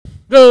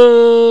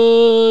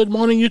Good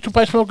morning, YouTube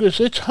Pie Smokers.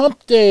 It's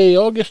Hump Day,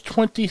 August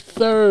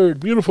 23rd.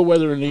 Beautiful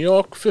weather in New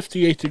York,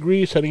 58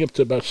 degrees, heading up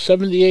to about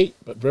 78,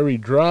 but very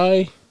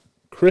dry,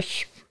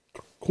 crisp,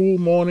 cool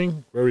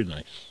morning, very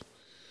nice.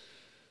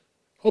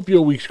 Hope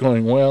your week's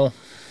going well.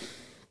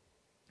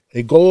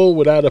 A goal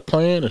without a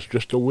plan is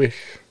just a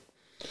wish.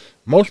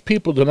 Most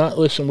people do not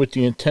listen with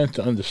the intent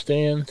to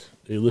understand.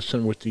 They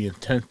listen with the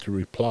intent to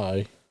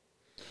reply.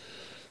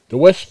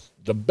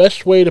 The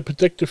best way to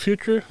predict the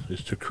future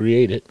is to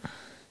create it.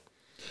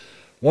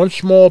 One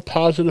small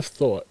positive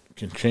thought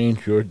can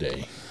change your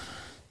day.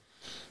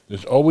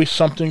 There's always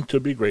something to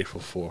be grateful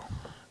for.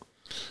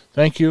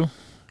 Thank you.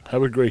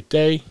 Have a great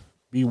day.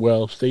 Be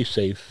well. Stay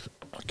safe.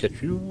 I'll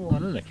catch you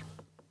on the next one.